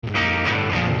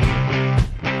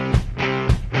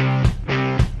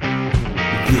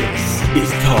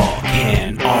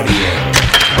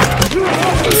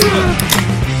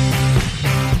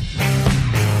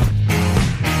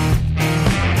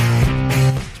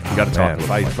got to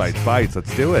talk about fights.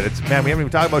 Let's do it. We haven't even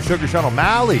talked about Sugar Sean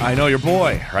O'Malley. I know your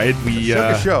boy, right?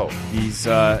 Sugar Show.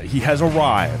 He has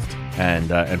arrived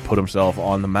and put himself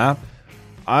on the map.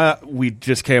 We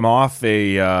just came off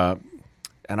and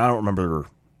I don't remember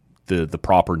the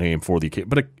proper name for the occasion,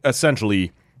 but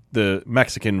essentially the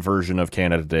Mexican version of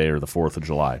Canada Day or the 4th of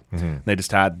July. Mm-hmm. They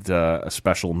just had a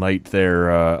special night there,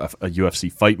 a UFC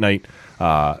fight night,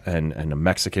 and a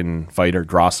Mexican fighter,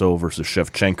 Grasso versus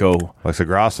Shevchenko. Alexa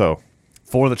Grasso.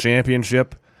 For the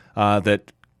championship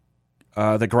that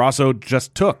Grasso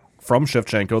just took from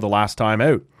Shevchenko the last time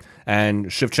out. And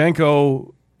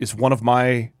Shevchenko is one of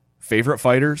my favorite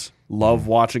fighters. Love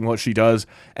watching what she does.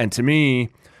 And to me,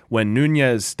 when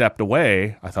Nunez stepped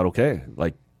away, I thought, okay,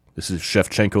 like, this is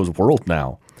Shevchenko's world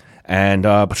now. And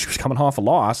but she was coming off a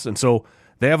loss. And so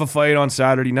they have a fight on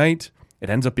Saturday night. It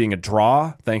ends up being a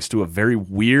draw thanks to a very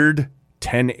weird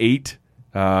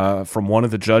 10-8 from one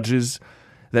of the judges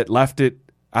that left it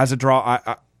as a draw.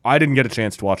 I didn't get a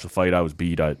chance to watch the fight. I was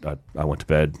beat. I went to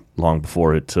bed long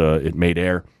before it made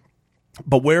air.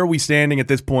 But where are we standing at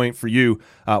this point for you?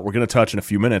 We're going to touch in a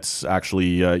few minutes.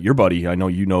 Actually, your buddy, I know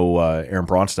you know Aaron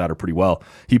Bronstadter pretty well.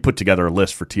 He put together a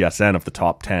list for TSN of the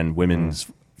top 10 women's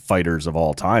fighters of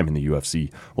all time in the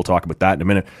UFC. We'll talk about that in a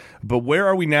minute. But where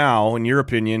are we now, in your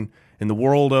opinion, in the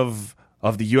world of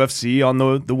the UFC on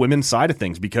the women's side of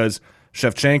things? Because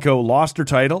Shevchenko lost her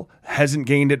title, hasn't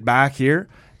gained it back here.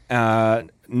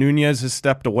 Nunez has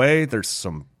stepped away. There's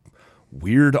some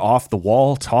weird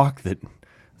off-the-wall talk that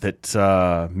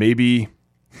maybe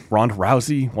Ronda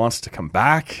Rousey wants to come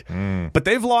back. But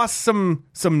they've lost some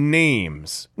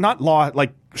names. Not lost,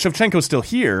 like Shevchenko's still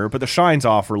here, but the shine's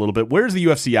off for a little bit. Where's the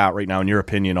UFC at right now, in your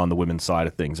opinion, on the women's side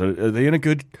of things? Are they in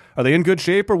good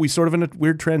shape, or are we sort of in a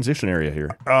weird transition area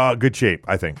here? Good shape,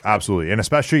 I think. Absolutely. And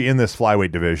especially in this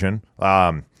flyweight division.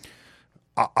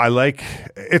 I like,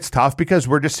 it's tough because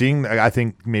we're just seeing, I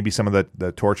think, maybe some of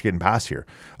the torch getting passed here.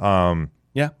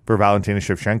 For Valentina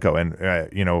Shevchenko.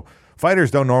 And,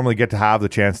 fighters don't normally get to have the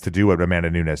chance to do what Amanda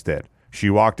Nunes did. She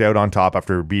walked out on top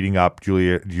after beating up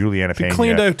Juliana Pena. She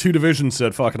cleaned out 2 divisions,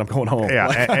 said, fuck it, I'm going home. Yeah,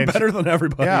 I'm better than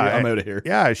everybody. I'm out of here.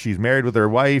 Yeah, she's married with her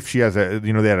wife. She has they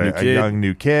had a young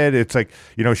new kid. It's like,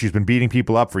 she's been beating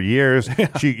people up for years.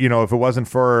 Yeah. She, if it wasn't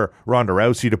for Ronda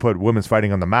Rousey to put women's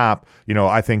fighting on the map,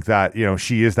 I think that,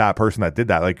 she is that person that did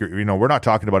that. Like, we're not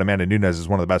talking about Amanda Nunes as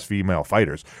one of the best female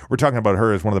fighters. We're talking about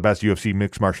her as one of the best UFC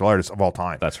mixed martial artists of all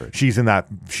time. That's right. She's in that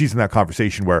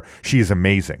conversation where she is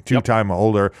amazing. 2-time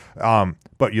holder.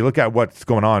 But you look at what's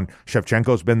going on.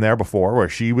 Shevchenko's been there before, where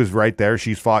she was right there.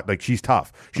 She's fought, like, she's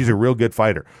tough. She's a real good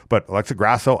fighter. But Alexa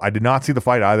Grasso, I did not see the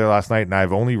fight either last night, and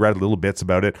I've only read little bits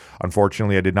about it.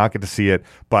 Unfortunately, I did not get to see it.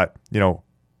 But,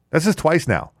 this is twice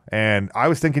now. And I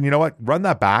was thinking, run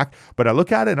that back. But I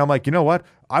look at it, and I'm like,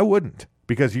 I wouldn't.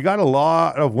 Because you got a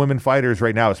lot of women fighters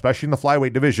right now, especially in the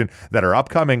flyweight division, that are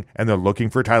upcoming, and they're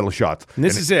looking for title shots. And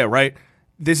this is it, right?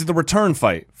 This is the return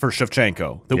fight for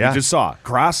Shevchenko that we just saw.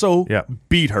 Grasso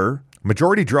beat her.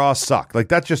 Majority draws suck. Like,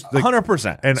 that's just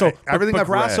 100%. And so everything but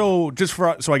Grasso, just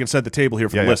so I can set the table here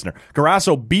for the listener.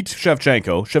 Grasso beats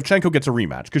Shevchenko. Shevchenko gets a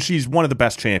rematch because she's one of the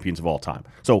best champions of all time.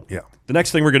 So the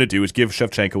next thing we're going to do is give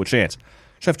Shevchenko a chance.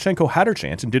 Shevchenko had her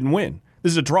chance and didn't win.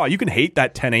 This is a draw. You can hate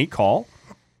that 10-8 call.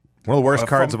 One of the worst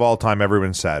cards of all time,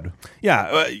 everyone said.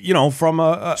 Yeah, from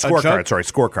a scorecard. Sorry,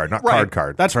 scorecard, not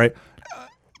card. That's right.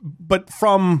 But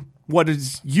from what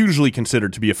is usually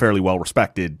considered to be a fairly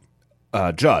well-respected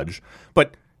judge,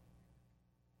 but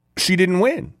she didn't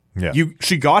win. Yeah.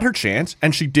 She got her chance,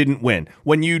 and she didn't win.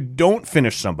 When you don't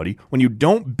finish somebody, when you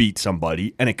don't beat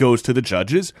somebody, and it goes to the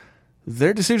judges,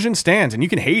 their decision stands, and you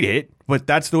can hate it, but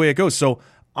that's the way it goes. So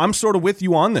I'm sort of with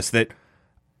you on this, that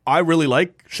I really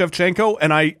like Shevchenko,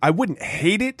 and I wouldn't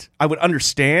hate it. I would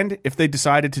understand if they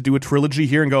decided to do a trilogy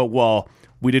here and go, well,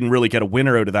 we didn't really get a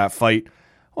winner out of that fight.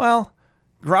 Well,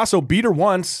 Grasso beat her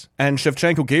once, and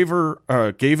Shevchenko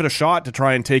gave it a shot to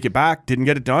try and take it back. Didn't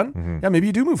get it done. Mm-hmm. Yeah, maybe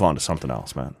you do move on to something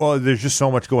else, man. Well, there's just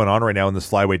so much going on right now in this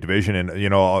flyweight division, and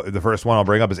the first one I'll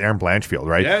bring up is Erin Blanchfield,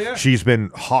 right? Yeah. She's been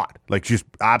hot, like she's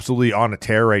absolutely on a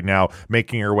tear right now,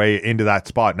 making her way into that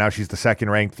spot. Now she's the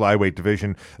second-ranked flyweight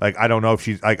division. Like, I don't know if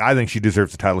she's like, I think she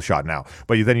deserves a title shot now.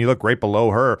 But then you look right below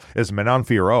her is Manon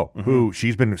Fiorot, who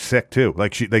she's been sick too.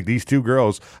 Like these two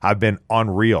girls have been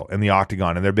unreal in the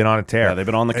octagon, and they've been on a tear. Yeah, they've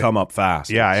been on the come up fast.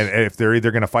 Yeah, and if they're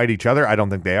either going to fight each other, I don't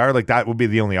think they are. Like, that would be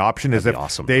the only option. That'd is if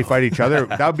awesome, they fight each other.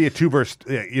 That would be a two versus.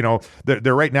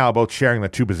 They're right now both sharing the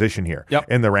 2 position here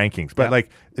in the rankings. But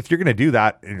like, if you're going to do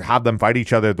that and have them fight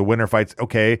each other, the winner fights.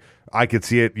 Okay, I could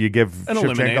see it. You give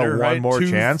Shevchenko one more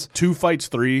chance. 2 fights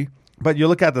 3. But you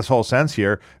look at this whole sense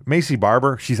here. Macy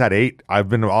Barber, she's at 8. I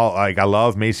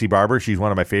love Macy Barber. She's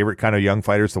one of my favorite kind of young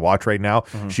fighters to watch right now.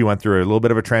 She went through a little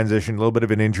bit of a transition, a little bit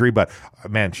of an injury, but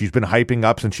man, she's been hyping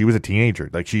up since she was a teenager.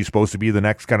 Like she's supposed to be the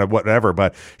next kind of whatever,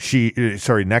 but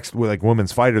next like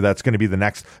women's fighter that's going to be the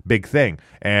next big thing.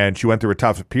 And she went through a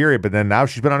tough period, but then now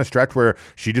she's been on a stretch where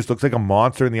she just looks like a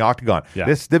monster in the octagon. Yeah.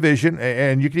 This division,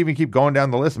 and you can even keep going down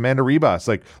the list. Amanda Ribas,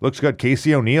 like looks good.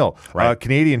 Casey O'Neill,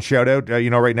 Canadian shout out.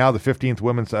 Right now the 15th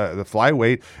women's the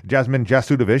flyweight Jasmine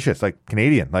Jasudavicius, like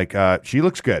Canadian, like she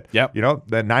looks good. Yep.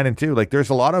 That 9-2. Like there's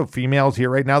a lot of females here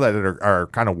right now that are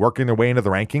kind of working their way into the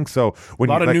rankings. So when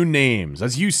a lot of new names,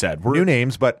 as you said, new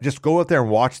names, but just go out there and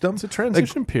watch them. It's a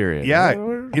transition period. Yeah,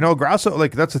 Grasso,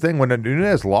 like that's the thing. When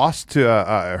Nunez lost to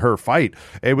her fight,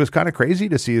 it was kind of crazy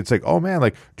to see. It's like, oh man,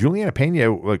 like Juliana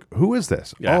Pena, like who is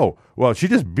this? Yeah. Oh, well, she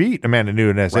just beat Amanda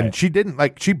Nunez, and she didn't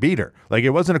she beat her. Like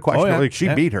it wasn't a question. Like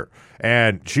she beat her,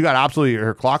 and she got absolutely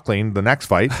her clock cleaned the next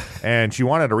fight, and she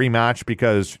wanted a rematch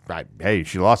because hey,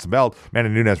 she lost the belt. Amanda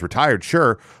Nunez retired,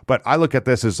 sure, but I look at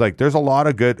this as like there's a lot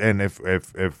of good, and if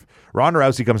Ronda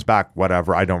Rousey comes back,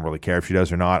 whatever, I don't really care if she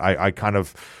does or not.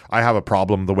 I have a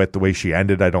problem with the way she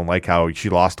ended. I don't like how she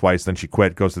lost twice, then she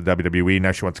quit, goes to the WWE,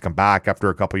 now she wants to come back after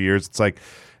a couple of years. It's like,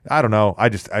 I don't know. I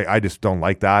just don't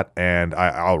like that, and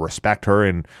I'll respect her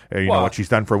and know what she's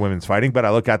done for women's fighting. But I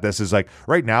look at this as like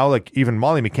right now, like even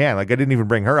Molly McCann, like I didn't even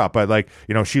bring her up, but like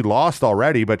she lost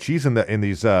already, but she's in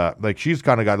these like she's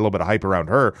kind of got a little bit of hype around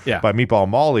her. Yeah. But Meatball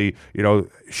Molly,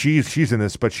 she's in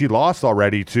this, but she lost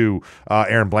already to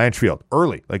Erin Blanchfield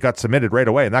early, like got submitted right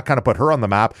away, and that kind of put her on the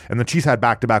map. And then she's had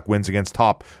back-to-back wins against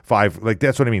top 5. Like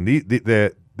that's what I mean.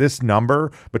 This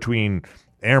number between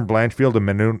Erin Blanchfield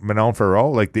and Manon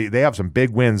Ferrot, like they have some big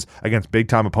wins against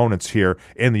big-time opponents here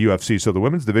in the UFC. So the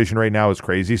women's division right now is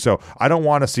crazy. So I don't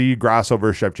want to see Grasso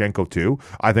versus Shevchenko 2.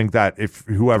 I think that if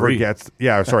whoever 3. gets,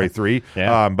 3.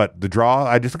 Yeah. But the draw,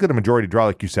 I just look at a majority draw,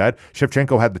 like you said.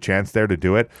 Shevchenko had the chance there to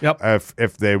do it. Yep.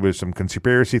 If there was some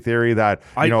conspiracy theory that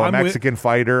a Mexican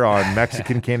fighter on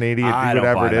Mexican Canadian,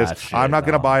 whatever it is, I'm not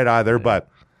going to buy it either. But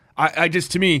I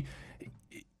just, to me,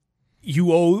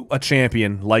 you owe a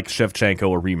champion like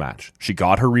Shevchenko a rematch. She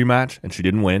got her rematch and she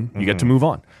didn't win. You get to move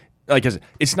on. Like I said,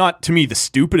 it's not, to me, the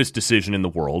stupidest decision in the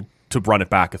world to run it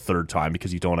back a third time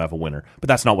because you don't have a winner. But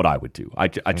that's not what I would do. I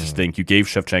just think you gave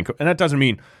Shevchenko, and that doesn't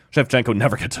mean Shevchenko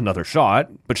never gets another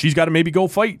shot, but she's got to maybe go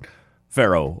fight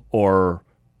Ferro or,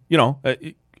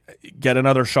 get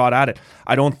another shot at it.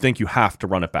 I don't think you have to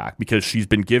run it back because she's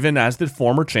been given, as the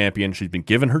former champion, she's been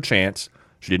given her chance.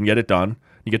 She didn't get it done.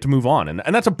 You get to move on.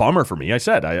 And that's a bummer for me. I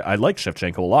said I like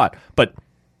Shevchenko a lot, but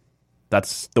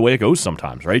that's the way it goes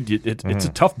sometimes, right? It's a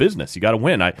tough business. You got to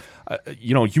win.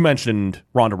 You mentioned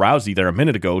Ronda Rousey there a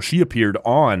minute ago. She appeared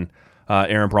on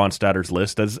Aaron Bronstadter's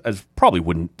list as probably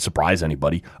wouldn't surprise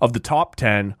anybody, of the top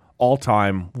 10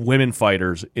 all-time women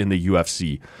fighters in the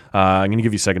UFC. I'm going to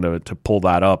give you a second to pull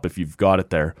that up if you've got it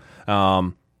there.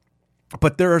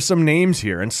 But there are some names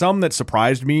here, and some that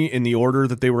surprised me in the order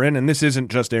that they were in. And this isn't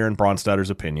just Aaron Bronstadter's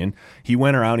opinion. He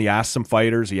went around, he asked some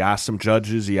fighters, he asked some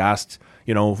judges, he asked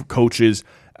coaches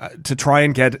to try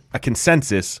and get a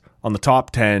consensus on the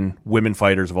top 10 women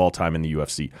fighters of all time in the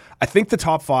UFC. I think the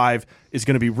top 5 is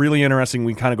going to be really interesting.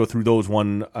 We can kind of go through those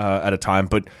one at a time.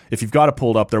 But if you've got it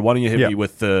pulled up there, why don't you hit me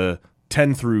with the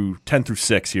 10 through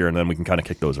 6 here, and then we can kind of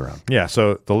kick those around. Yeah,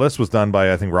 so the list was done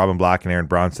by, I think, Robin Black and Aaron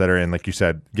Bronstetter, and like you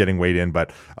said, getting weighed in.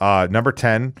 But number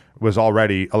 10 was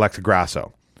already Alexa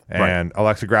Grasso. And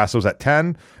Alexa Grasso's at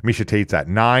 10. Miesha Tate's at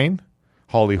 9.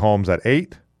 Holly Holmes at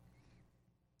 8.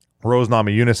 Rose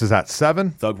Namajunas is at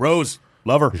 7. Thug Rose,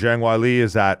 love her. Zhang Weili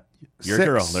is at 6. Your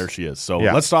girl, there she is. So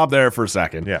let's stop there for a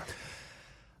second. Yeah.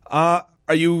 Are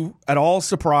you at all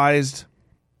surprised,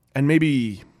 and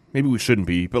maybe we shouldn't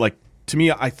be, but like, to me,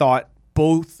 I thought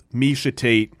both Miesha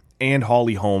Tate and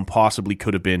Holly Holm possibly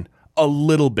could have been a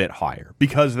little bit higher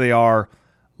because they are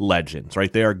legends,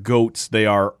 right? They are GOATs. They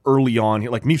are early on.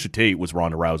 Like Miesha Tate was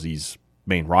Ronda Rousey's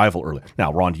main rival early.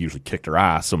 Now, Ronda usually kicked her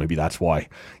ass, so maybe that's why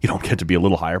you don't get to be a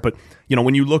little higher. But,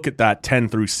 when you look at that 10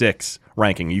 through 6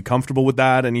 ranking, are you comfortable with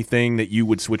that? Anything that you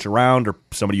would switch around or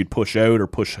somebody you'd push out or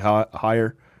push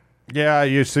higher? Yeah,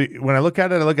 you see, when I look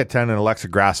at it, I look at 10 and Alexa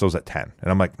Grasso's at 10. And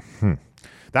I'm like,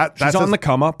 She's on the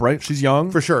come up, right? She's young.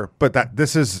 For sure. But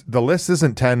the list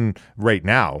isn't 10 right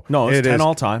now. No, it's 10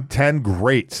 all time. 10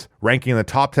 greats ranking in the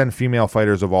top 10 female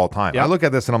fighters of all time. Yep. I look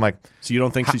at this and I'm like, so you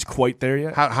don't think she's quite there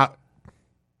yet? How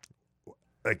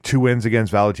like 2 wins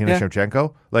against Valentina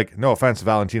Shevchenko? Like, no offense to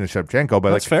Valentina Shevchenko,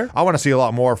 but that's fair. I want to see a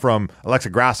lot more from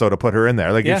Alexa Grasso to put her in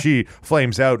there. Like, if she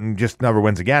flames out and just never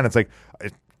wins again, it's like,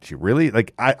 she really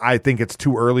like I think it's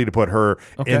too early to put her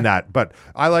in that. But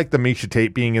I like the Misha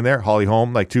Tate being in there, Holly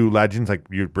Holm, like two legends. Like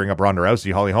you bring up Ronda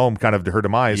Rousey, Holly Holm, kind of her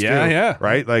demise too. Yeah.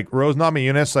 Right? Like Rose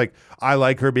Namajunas, like I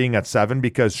like her being at 7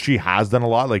 because she has done a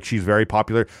lot. Like she's very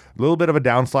popular. A little bit of a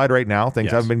downslide right now.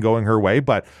 Things haven't been going her way.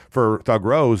 But for Thug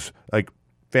Rose, like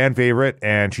fan favorite,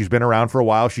 and she's been around for a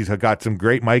while. She's got some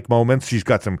great mic moments. She's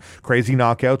got some crazy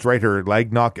knockouts, right? Her leg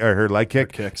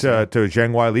kick to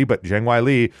Zhang Weili, but Zhang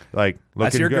Weili, like, looking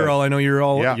that's your good. girl. I know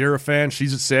you're a fan.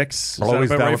 She's at 6. Is always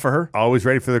that about right for her? Always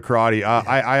ready for the karate.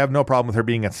 I have no problem with her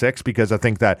being at 6 because I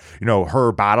think that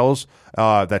her battles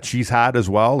that she's had as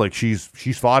well. Like she's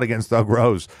fought against Thug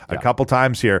Rose a couple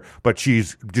times here, but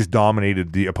she's just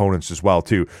dominated the opponents as well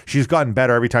too. She's gotten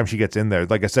better every time she gets in there.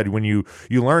 Like I said, when you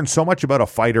learn so much about a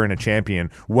fighter and a champion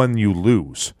when you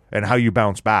lose and how you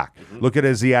bounce back. Look at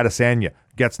Izzy Adesanya.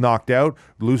 Gets knocked out,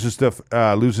 loses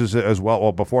as well.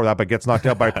 Well, before that, but gets knocked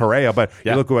out by Pereira. But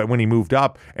you look at when he moved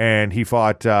up and he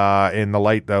fought in the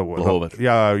light, Jan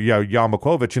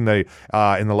Blachowicz in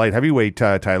the light heavyweight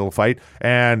title fight,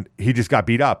 and he just got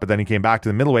beat up. But then he came back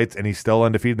to the middleweights, and he's still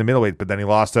undefeated in the middleweight. But then he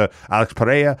lost to Alex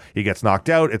Pereira. He gets knocked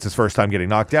out. It's his first time getting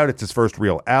knocked out. It's his first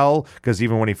real L, because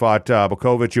even when he fought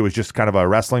Blachowicz, it was just kind of a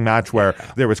wrestling match where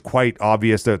there was quite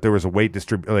obvious that there was a weight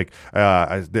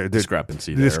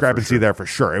discrepancy there for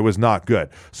sure. It was not good.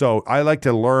 So I like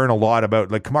to learn a lot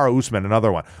about, like, Kamaru Usman,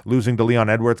 another one, losing to Leon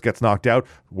Edwards, gets knocked out.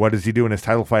 What does he do in his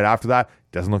title fight after that?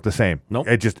 Doesn't look the same. Nope.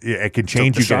 It can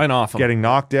change you. Getting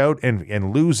knocked out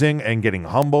and losing and getting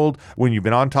humbled when you've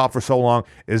been on top for so long.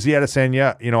 Izzy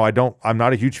Adesanya, I'm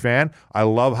not a huge fan. I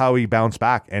love how he bounced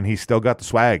back and he still got the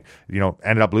swag.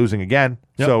 Ended up losing again.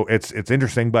 Yep. So it's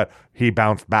interesting, but he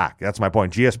bounced back. That's my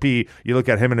point. GSP, you look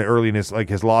at him early in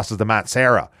his losses to Matt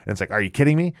Serra, and it's like, are you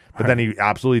kidding me? But then he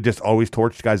absolutely just always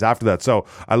torched guys after that. So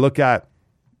I look at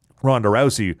Ronda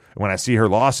Rousey, when I see her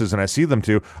losses and I see them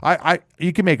too,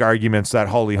 you can make arguments that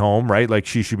Holly Holm, right? Like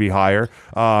she should be higher.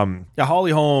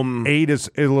 Holly Holm 8 is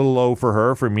a little low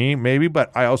for me, maybe.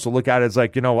 But I also look at it as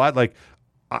like, you know what? Like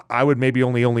I would maybe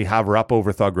only have her up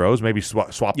over Thug Rose, maybe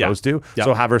swap those two. Yeah.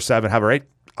 So have her 7, have her 8.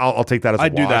 I'll take that as a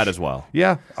I'd wash. do that as well.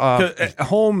 Yeah.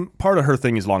 Holm, part of her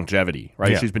thing is longevity,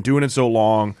 right? Yeah. She's been doing it so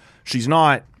long. She's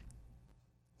not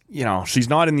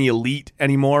in the elite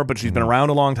anymore, but she's been around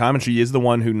a long time, and she is the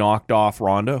one who knocked off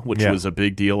Ronda, which was a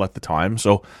big deal at the time.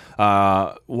 So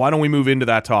why don't we move into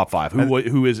that top 5?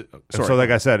 Who is? Sorry. So, like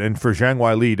I said, and for Zhang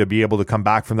Weili to be able to come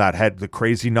back from that the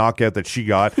crazy knockout that she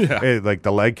got, like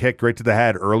the leg kick right to the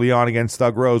head early on against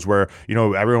Thug Rose, where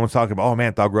everyone was talking about, oh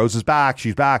man, Thug Rose is back,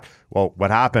 she's back. Well,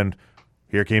 what happened?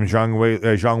 Here came Zhang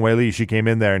Weili. She came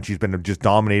in there, and she's been just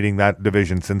dominating that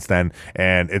division since then,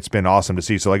 and it's been awesome to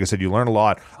see. So, like I said, you learn a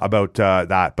lot about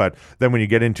that. But then when you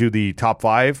get into the top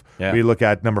 5, we look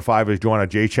at number 5 is Joanna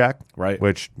Jacek, right?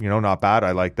 Which, not bad.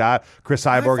 I like that. Chris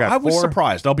Cyborg at 4. I was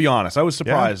surprised. I'll be honest. I was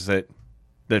surprised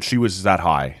that she was that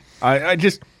high. I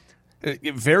just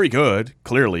very good,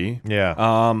 clearly. Yeah.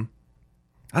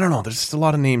 I don't know. There's just a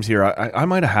lot of names here. I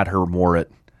might have had her more at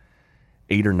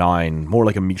 8 or 9, more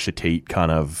like a Misha Tate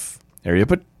kind of area,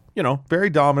 but very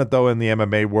dominant though in the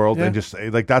MMA world, and just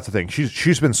like that's the thing.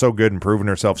 She's been so good and proven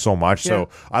herself so much. So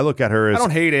I look at her as, I don't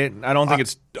hate it. I don't think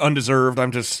it's undeserved.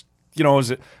 I'm just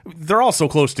they're all so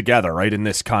close together, right? In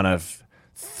this kind of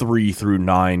 3 through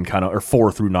 9 kind of, or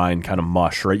 4 through 9 kind of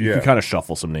mush, right? You can kind of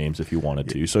shuffle some names if you wanted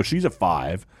to. So she's at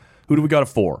 5. Who do we got at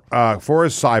 4? 4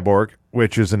 is Cyborg,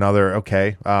 which is another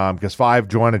because 5,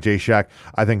 Joanna Jacek.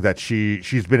 I think that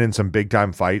she's been in some big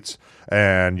time fights,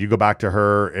 and you go back to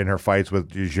her in her fights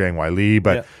with Zhang Weili,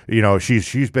 but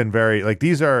she's been very, like,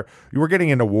 we're getting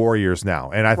into warriors now,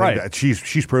 and I think that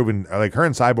she's proven, like, her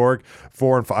and Cyborg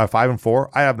 5 and 4.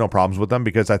 I have no problems with them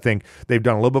because I think they've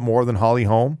done a little bit more than Holly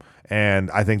Holm. And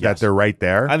I think that they're right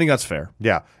there. I think that's fair.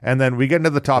 Yeah. And then we get into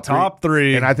the top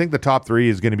 3. And I think the top 3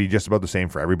 is going to be just about the same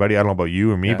for everybody. I don't know about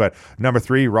you and me, but number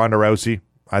 3, Ronda Rousey.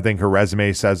 I think her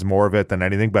resume says more of it than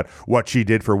anything, but what she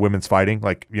did for women's fighting,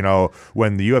 like,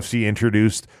 when the UFC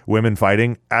introduced women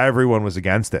fighting, everyone was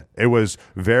against it. It was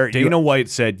very... Dana White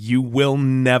said, you will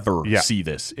never see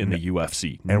this in the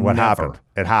UFC. And what happened?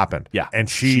 It happened. Yeah. And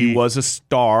she was a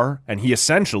star, and he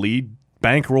essentially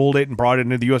bankrolled it and brought it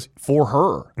into the US for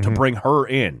her, to bring her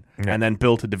in. and then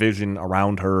built a division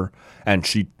around her, and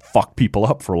she fucked people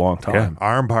up for a long time. Yeah.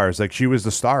 Arm bars, like she was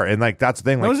the star, and like that's the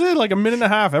thing. Like, that was it, like a minute and a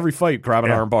half every fight, grab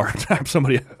an arm bar, and tap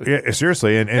somebody out. Yeah,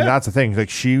 seriously, and that's the thing. Like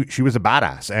she was a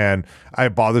badass, and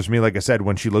it bothers me. Like I said,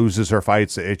 when she loses her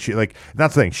fights, that's the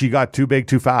thing. She got too big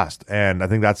too fast, and I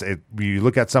think that's it. You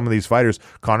look at some of these fighters,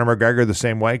 Conor McGregor, the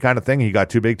same way kind of thing. He got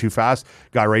too big too fast,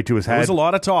 got right to his head. There was a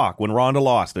lot of talk when Ronda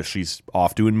lost that she's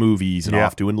off doing movies and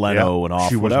off doing Leno and off.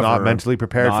 She was whatever, not mentally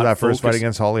prepared for that first fight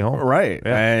against Holly Holm, right?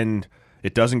 Yeah. And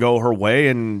it doesn't go her way,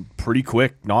 and pretty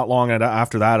quick, not long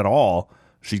after that at all,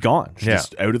 she's gone. She's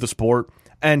just out of the sport.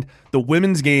 And the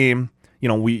women's game,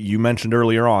 you mentioned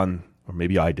earlier on, or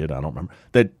maybe I did, I don't remember,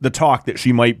 that the talk that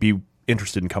she might be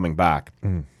interested in coming back.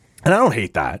 And I don't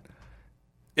hate that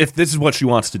if this is what she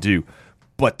wants to do.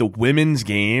 But the women's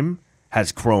game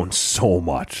has grown so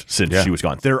much since she was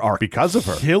gone. There are because of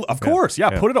her. Of course,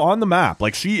 put it on the map.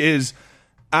 Like she is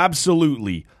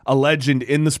absolutely a legend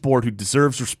in the sport who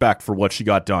deserves respect for what she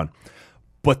got done.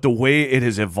 But the way it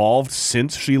has evolved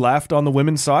since she left on the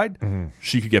women's side,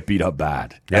 she could get beat up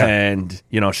bad. Yeah. And,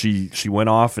 she went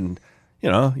off and, you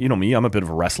know me, I'm a bit of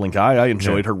a wrestling guy. I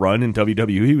enjoyed her run in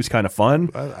WWE. It was kind of fun.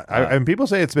 And people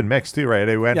say it's been mixed too, right?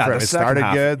 It started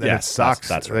good, then it sucks.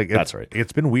 That's right. That's right.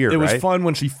 It's been weird, It was fun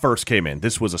when she first came in.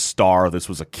 This was a star. This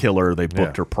was a killer. They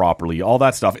booked her properly. All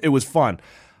that stuff. It was fun.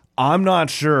 I'm not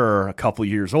sure, a couple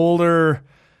years older,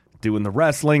 doing the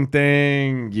wrestling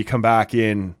thing, you come back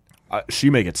in, she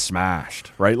may get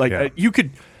smashed, right? Like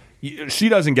she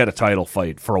doesn't get a title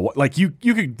fight for a while. Like you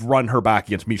could run her back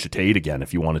against Misha Tate again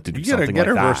if you wanted to do something like that. Get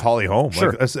her versus Holly Holm.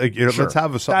 Sure. Let's have something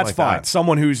That's like fine. that.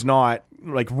 Someone who's not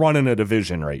like running a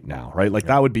division right now, right? Like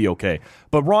that would be okay.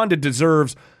 But Ronda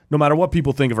deserves, no matter what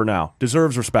people think of her now,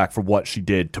 deserves respect for what she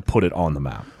did to put it on the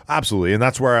map. Absolutely, and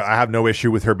that's where I have no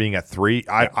issue with her being at 3.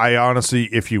 I honestly,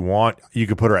 if you want, you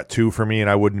could put her at 2 for me, and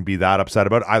I wouldn't be that upset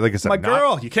about it. Like I said,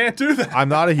 girl, you can't do that. I'm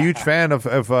not a huge fan of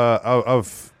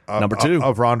number 2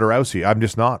 of Ronda Rousey. I'm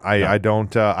just not. I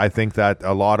don't. I think that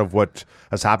a lot of what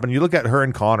has happened. You look at her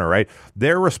and Conor, right?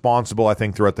 They're responsible, I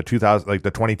think, throughout the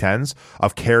 2010s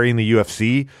of carrying the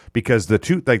UFC because the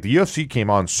UFC came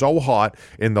on so hot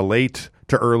in the late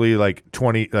to early the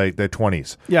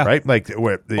 20s. Yeah. Right? Like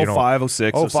 05,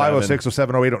 06, 05, 06,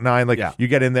 07, 08, 09. You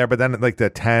get in there, but then like the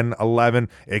 10, 11,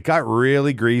 it got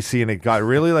really greasy and it got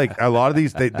really a lot of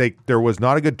these, there was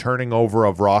not a good turning over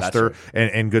of roster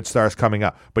and good stars coming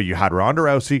up. But you had Ronda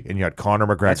Rousey and you had Conor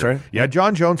McGregor. That's right. You had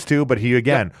John Jones too, but he,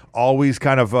 again, always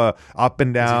kind of up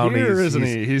and down.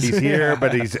 He's here,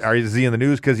 but is he in the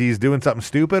news because he's doing something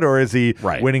stupid or is he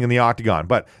winning in the octagon?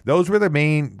 But those were the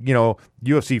main,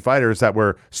 UFC fighters that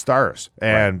were stars,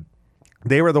 and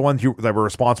they were the ones that were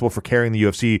responsible for carrying the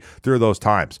UFC through those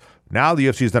times. Now the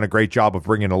UFC has done a great job of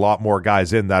bringing a lot more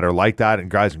guys in that are like that, and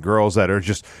guys and girls that are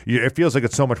just, it feels like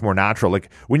it's so much more natural.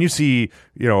 Like when you see,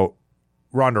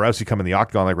 Ronda Rousey come in the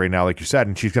octagon like right now, like you said,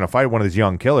 and she's going to fight one of these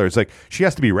young killers, like she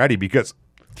has to be ready because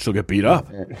she'll get beat up.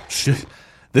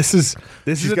 This is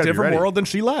a different world than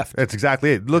she left. That's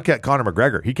exactly it. Look at Conor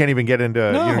McGregor. He can't even get into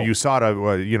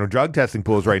USADA drug testing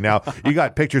pools right now. You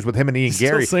got pictures with him and Ian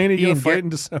Gary. Still saying he's going to fight in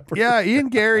December. Yeah, Ian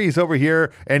Gary's over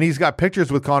here and he's got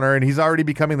pictures with Conor and he's already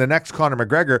becoming the next Conor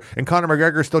McGregor, and Conor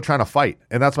McGregor is still trying to fight.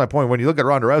 And that's my point. When you look at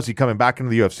Ronda Rousey coming back into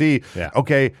the UFC,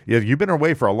 okay, you've been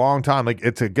away for a long time. Like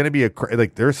it's going to be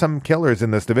there's some killers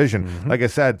in this division. Like I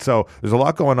said, so there's a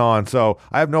lot going on. So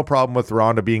I have no problem with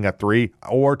Ronda being at 3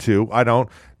 or 2. I don't.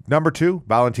 Number 2,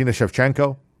 Valentina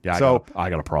Shevchenko. Yeah, so I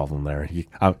got a problem there.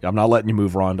 I'm not letting you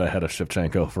move Ronda ahead of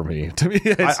Shevchenko for me. To me,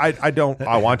 I don't.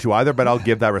 I want to either, but I'll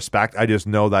give that respect. I just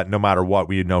know that no matter what,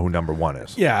 we know who number 1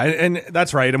 is. Yeah, and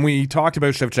that's right. And we talked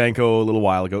about Shevchenko a little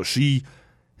while ago. She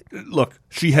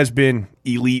has been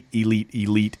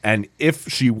elite, and if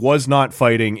she was not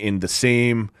fighting in the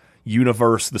same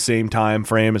universe, the same time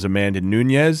frame as Amanda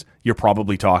Nunes, you're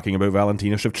probably talking about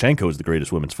Valentina Shevchenko as the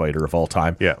greatest women's fighter of all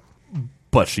time. Yeah.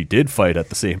 But she did fight at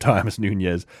the same time as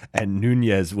Nunes, and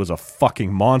Nunes was a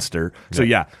fucking monster. So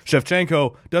yeah,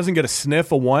 Shevchenko doesn't get a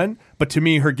sniff of 1, but to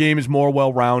me, her game is more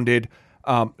well-rounded.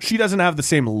 She doesn't have the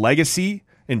same legacy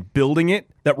in building it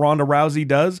that Ronda Rousey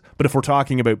does, but if we're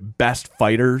talking about best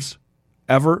fighters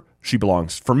ever, she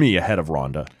belongs, for me, ahead of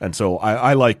Ronda. And so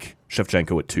I like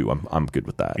Shevchenko at 2. I'm good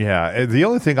with that. Yeah, the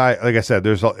only thing like I said,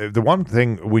 there's the one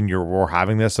thing when we're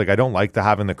having this, like I don't like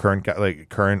having the current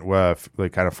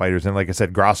kind of fighters in. Like I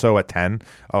said, Grasso at 10.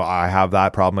 Oh, I have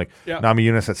that problem. Like Nami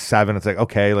Yunus at 7. It's like,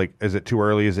 okay, like is it too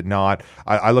early? Is it not?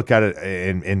 I look at it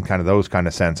in kind of those kind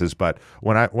of senses. But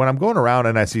when I'm going around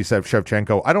and I see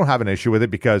Shevchenko, I don't have an issue with it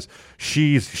because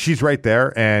she's right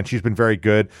there and she's been very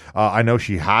good. I know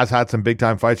she has had some big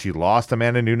time fights. She lost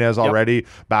Amanda Nunes already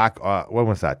back. When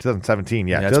was that? 2017.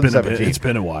 Yeah, 2017. It's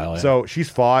been a while. Yeah. So she's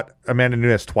fought Amanda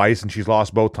Nunes twice and she's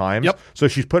lost both times. Yep. So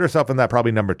she's put herself in that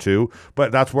probably number 2.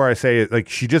 But that's where I say like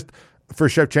for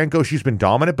Shevchenko, she's been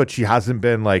dominant, but she hasn't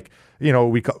been like, I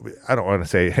don't want to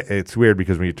say it's weird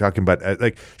because when you're talking, but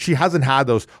like she hasn't had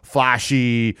those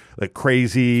flashy, like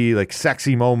crazy, like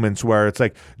sexy moments where it's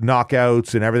like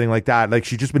knockouts and everything like that. Like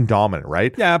she's just been dominant,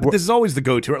 right? Yeah, but this is always the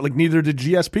go-to. Like neither did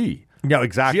GSP. Yeah,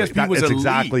 exactly. GSP was that's elite,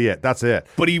 exactly it. That's it.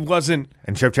 But he wasn't.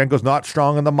 And Shevchenko's not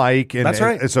strong on the mic. And, that's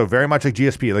right. And so very much like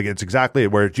GSP. Like it's exactly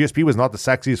it. Where GSP was not the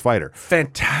sexiest fighter.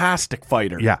 Fantastic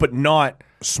fighter. Yeah. But not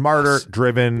smarter,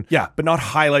 driven. Yeah, but not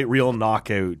highlight reel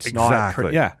knockouts.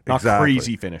 Exactly. Not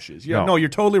crazy finishes. Yeah, no, you're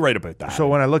totally right about that. So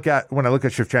when I look at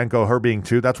Shevchenko, her being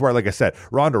 2, that's where, like I said,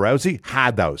 Ronda Rousey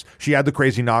had those. She had the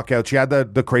crazy knockouts. She had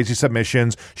the crazy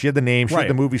submissions. She had the name. She had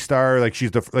the movie star. Like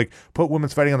she's put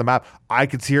women's fighting on the map. I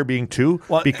could see her being 2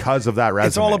 because of that resume.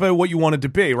 It's all about what you want it to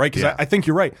be, right? Because I think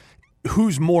you're right.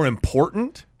 Who's more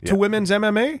important to women's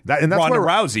MMA? Ronda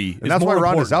Rousey. And that's why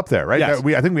Ronda's up there, right? Yes.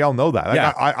 I think we all know that.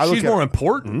 Like, she's more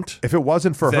important. If it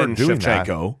wasn't for her doing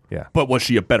Shevchenko, but was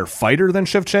she a better fighter than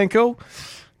Shevchenko?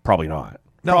 Probably not.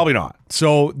 No. Probably not.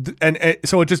 So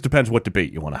so it just depends what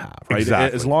debate you want to have, right?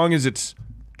 Exactly. As long as it's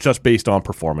just based on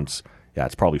performance,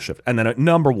 it's probably Shift. And then at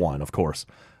number 1, of course,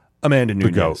 Amanda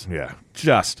Nunes. Yeah.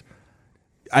 Just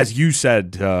as you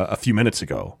said a few minutes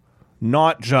ago,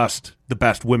 not just the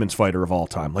best women's fighter of all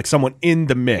time, like someone in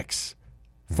the mix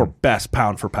for best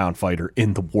pound for pound fighter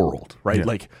in the world, right? Yeah.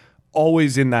 Like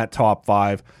always in that top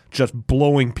 5, just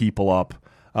blowing people up.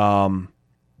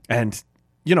 And,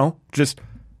 just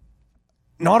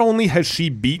not only has she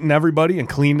beaten everybody and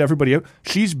cleaned everybody out,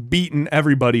 she's beaten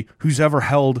everybody who's ever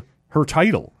held her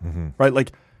title, right?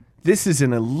 Like this is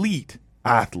an elite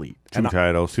athlete. 2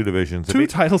 titles, 2 divisions. 2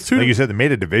 titles, 2. Like you said, they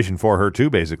made a division for her too,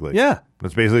 basically. Yeah.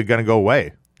 That's basically going to go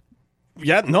away.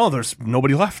 Yeah, no, there's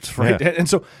nobody left, right? Yeah.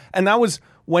 And that was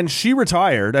when she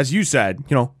retired, as you said,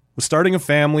 was starting a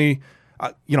family.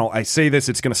 I say this,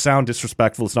 it's going to sound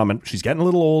disrespectful. It's not meant. She's getting a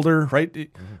little older, right?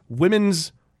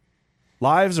 Women's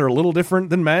lives are a little different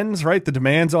than men's, right? The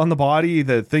demands on the body,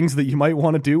 the things that you might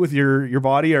want to do with your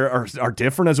body are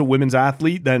different as a women's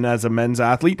athlete than as a men's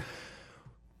athlete.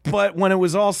 But when it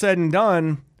was all said and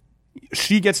done,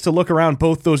 she gets to look around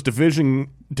both those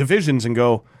divisions and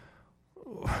go,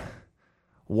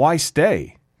 why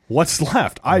stay? What's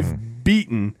left? I've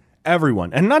beaten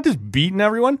everyone. And not just beaten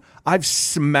everyone, I've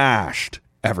smashed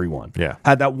everyone. Yeah.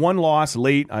 Had that one loss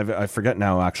late. I forget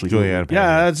now, actually. Juliana Pena.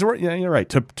 Yeah, that's right. Yeah, you're right.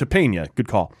 To Pena. Good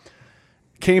call.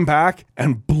 Came back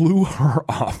and blew her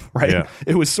up, right? Yeah.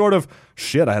 It was sort of,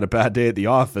 shit, I had a bad day at the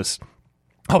office.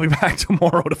 I'll be back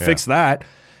tomorrow to fix that.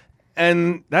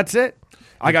 And that's it.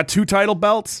 I got 2 title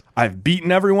belts. I've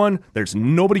beaten everyone. There's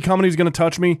nobody coming who's going to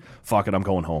touch me. Fuck it, I'm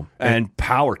going home. And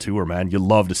power to her, man. You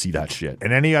love to see that shit.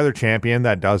 And any other champion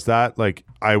that does that, like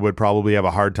I would probably have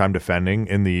a hard time defending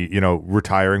in the,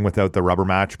 retiring without the rubber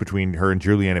match between her and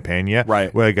Juliana Pena.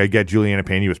 Right. Like I get Juliana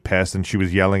Pena was pissed and she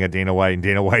was yelling at Dana White, and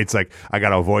Dana White's like, I got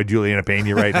to avoid Juliana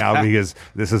Pena right now because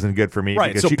this isn't good for me.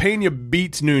 Right. So Pena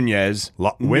beats Nunez.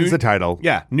 Wins the title.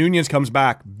 Yeah. Nunez comes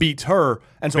back, beats her.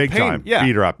 And so big Pena, time.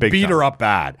 Beat her up. Beat her up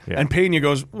bad. Yeah. And Pena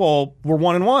goes, well, we're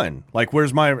 1-1. Like,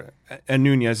 where's my... And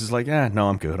Nunez is like, no,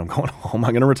 I'm good. I'm going home.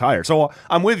 I'm going to retire. So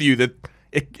I'm with you that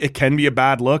it can be a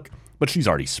bad look, but she's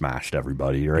already smashed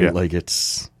everybody, right? Yeah. Like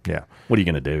it's... Yeah. What are you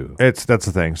going to do? That's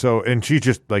the thing. So, and she's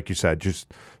just, like you said,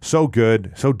 just so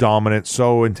good, so dominant,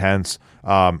 so intense.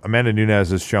 Amanda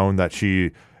Nunes has shown that she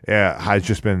has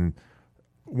just been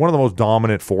one of the most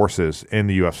dominant forces in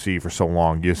the UFC for so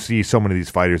long. You see so many of these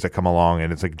fighters that come along,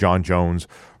 and it's like John Jones,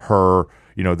 her.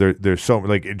 There's so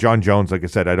like John Jones. Like I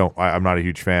said, I'm not a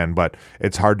huge fan, but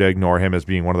it's hard to ignore him as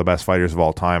being one of the best fighters of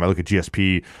all time. I look at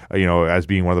GSP, as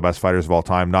being one of the best fighters of all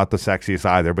time. Not the sexiest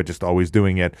either, but just always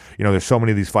doing it. There's so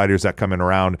many of these fighters that come in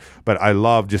around, but I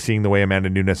love just seeing the way Amanda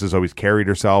Nunes has always carried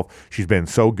herself. She's been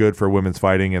so good for women's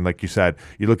fighting, and like you said,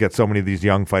 you look at so many of these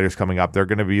young fighters coming up. They're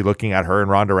going to be looking at her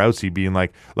and Ronda Rousey, being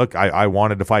like, "Look, I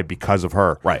wanted to fight because of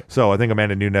her." Right. So I think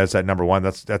Amanda Nunes at number 1.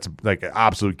 That's like an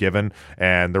absolute given,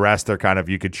 and the rest they're kind of of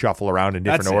you could shuffle around in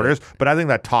different That's orders. it. But I think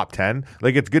that top 10,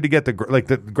 like it's good to get the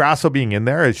Grasso being in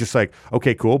there is just like,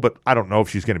 okay, cool. But I don't know if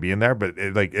she's going to be in there. But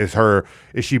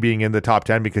is she being in the top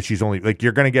 10 because she's only like,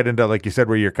 you're going to get into, like you said,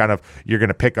 where you're going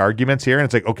to pick arguments here. And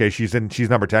it's like, okay, she's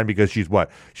number 10 because she's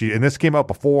what? And this came out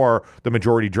before the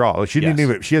majority draw. Like she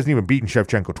hasn't even beaten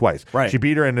Shevchenko twice. Right. She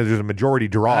beat her and there's a majority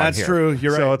draw. That's in here. true.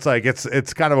 You're right. So it's like,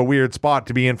 it's kind of a weird spot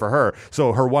to be in for her.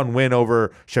 So her one win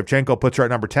over Shevchenko puts her at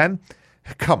number 10.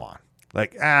 Come on.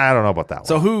 Like, I don't know about that one.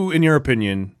 So who, in your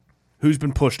opinion, who's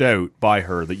been pushed out by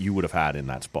her that you would have had in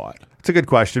that spot? It's a good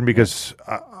question because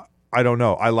I don't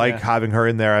know. I like having her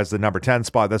in there as the number 10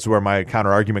 spot. That's where my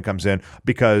counter argument comes in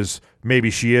because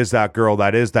maybe she is that girl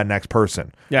that is that next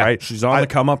person. Yeah, right? She's on the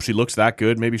come up. She looks that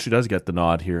good. Maybe she does get the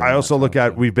nod here. I also look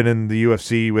at, we've been in the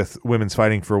UFC with women's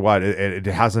fighting for what? It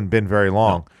hasn't been very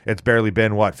long. No. It's barely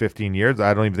been, 15 years?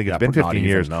 I don't even think it's been 15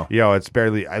 years. No. I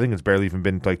think it's barely even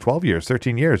been like 12 years,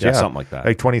 13 years. Yeah, something like that.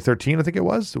 Like 2013, I think it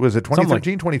was. Was it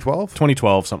 2013, 2012?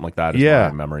 2012, something like that is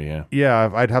my memory,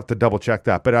 Yeah, I'd have to double check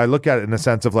that. But I look at it in the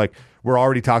sense of like, we're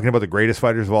already talking about the greatest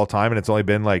fighters of all time, and it's only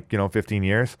been 15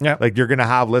 years. Yeah. Like you're going to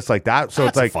have lists like that. So That's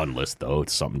it's like a fun list, though.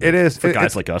 It's something it is for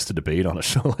guys like us to debate on a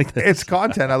show like this. It's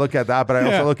content. I look at that, but I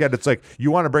also look at it's like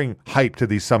you want to bring hype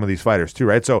to some of these fighters too,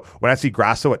 right? So when I see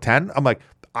Grasso at 10, I'm like,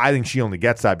 I think she only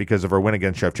gets that because of her win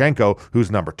against Shevchenko,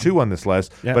 who's number 2 on this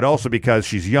list, but also because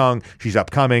she's young, she's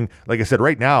upcoming. Like I said,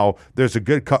 right now there's a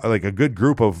good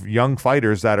group of young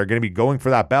fighters that are going to be going for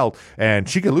that belt, and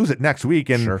she could lose it next week,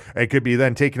 and it could be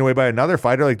then taken away by another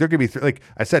fighter. Like there could be, like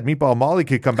I said, Meatball Molly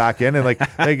could come back in, and like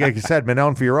I said,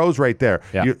 Manon Fiorot's right there.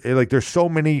 Yeah. There's so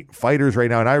many fighters right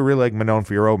now, and I really like Manon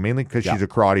Fiorot mainly because she's a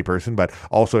karate person, but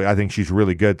also I think she's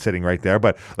really good sitting right there.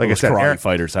 But like I said, karate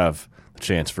fighters have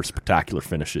chance for spectacular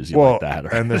finishes like that.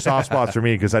 Right? And the soft spots for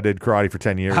me because I did karate for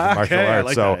 10 years in martial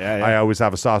arts, so I always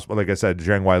have a soft spot. Like I said,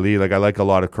 Zhang Weili, like I like a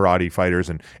lot of karate fighters,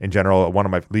 and in general,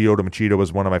 Lyoto Machida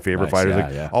was one of my favorite fighters.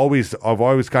 I've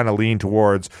always kind of leaned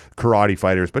towards karate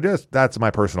fighters, but that's my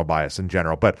personal bias in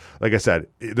general. But like I said,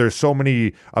 there's so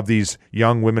many of these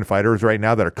young women fighters right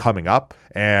now that are coming up,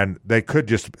 and they could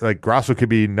just, like Grasso could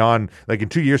be in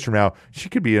 2 years from now, she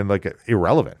could be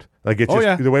irrelevant. Like it's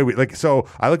just the way we like. So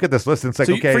I look at this list and it's like,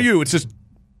 okay, for you, it's just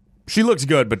she looks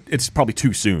good, but it's probably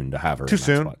too soon to have her. Too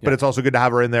soon, but it's also good to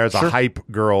have her in there as a hype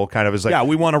girl, kind of as like,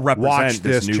 we want to represent watch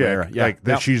this new chick, era.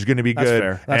 That she's going to be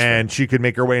good, and she could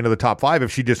make her way into the top 5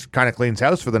 if she just kind of cleans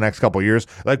house for the next couple of years,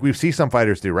 like we see some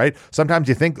fighters do. Right? Sometimes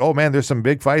you think, oh man, there's some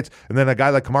big fights, and then a guy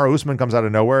like Kamaru Usman comes out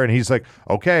of nowhere, and he's like,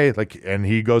 okay, like, and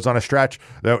he goes on a stretch.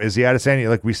 Is he out of sanity?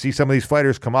 Like we see some of these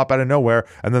fighters come up out of nowhere,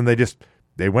 and then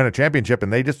they win a championship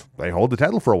and they hold the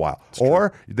title for a while,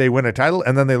 or they win a title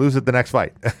and then they lose it the next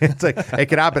fight. It's like it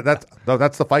can happen.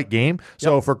 That's the fight game.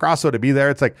 So for Grasso to be there,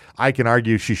 it's like I can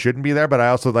argue she shouldn't be there, but I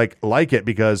also like it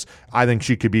because I think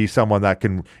she could be someone that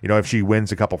can, if she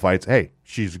wins a couple fights, hey,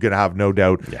 she's gonna have no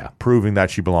doubt proving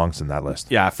that she belongs in that list.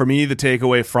 Yeah, for me, the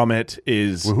takeaway from it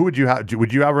is, who would you have?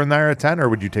 Would you have her in there at 10, or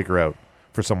would you take her out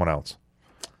for someone else?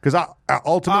 Because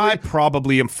ultimately, I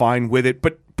probably am fine with it,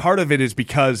 but part of it is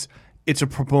because it's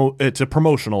a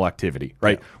promotional activity,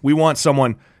 right? Yeah. We want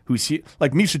someone who's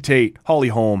like Miesha Tate, Holly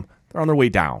Holm. They're on their way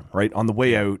down, right? On the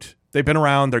way out, they've been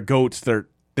around. They're goats. They've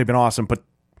been awesome, but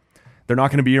they're not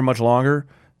going to be here much longer.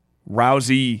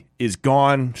 Rousey is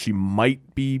gone. She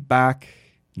might be back.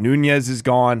 Nunez is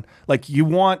gone. Like you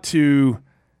want to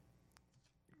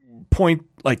point,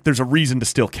 like there's a reason to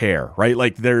still care, right?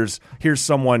 Like here's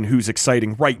someone who's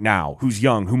exciting right now, who's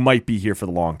young, who might be here for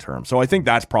the long term. So I think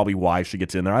that's probably why she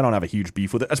gets in there. I don't have a huge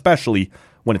beef with it, especially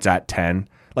when it's at 10.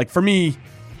 Like for me,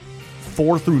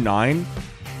 4 through 9,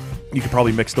 you could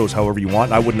probably mix those however you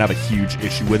want. I wouldn't have a huge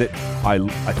issue with it. I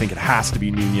think it has to be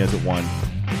Nunez at 1.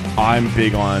 I'm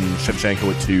big on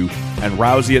Shevchenko at 2 and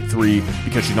Rousey at 3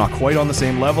 because she's not quite on the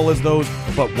same level as those,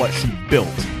 but what she built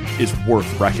is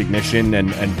worth recognition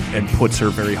and puts her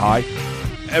very high.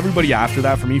 Everybody after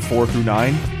that, for me, 4 through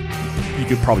 9, you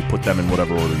could probably put them in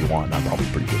whatever order you want. I'm probably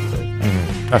pretty good with it.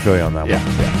 Mm-hmm. I feel you on that one.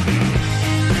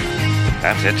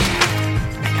 That's it.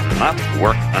 I cannot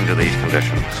work under these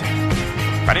conditions.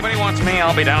 If anybody wants me,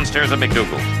 I'll be downstairs at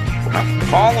McDougal's.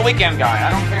 Call the weekend guy.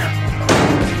 I don't care.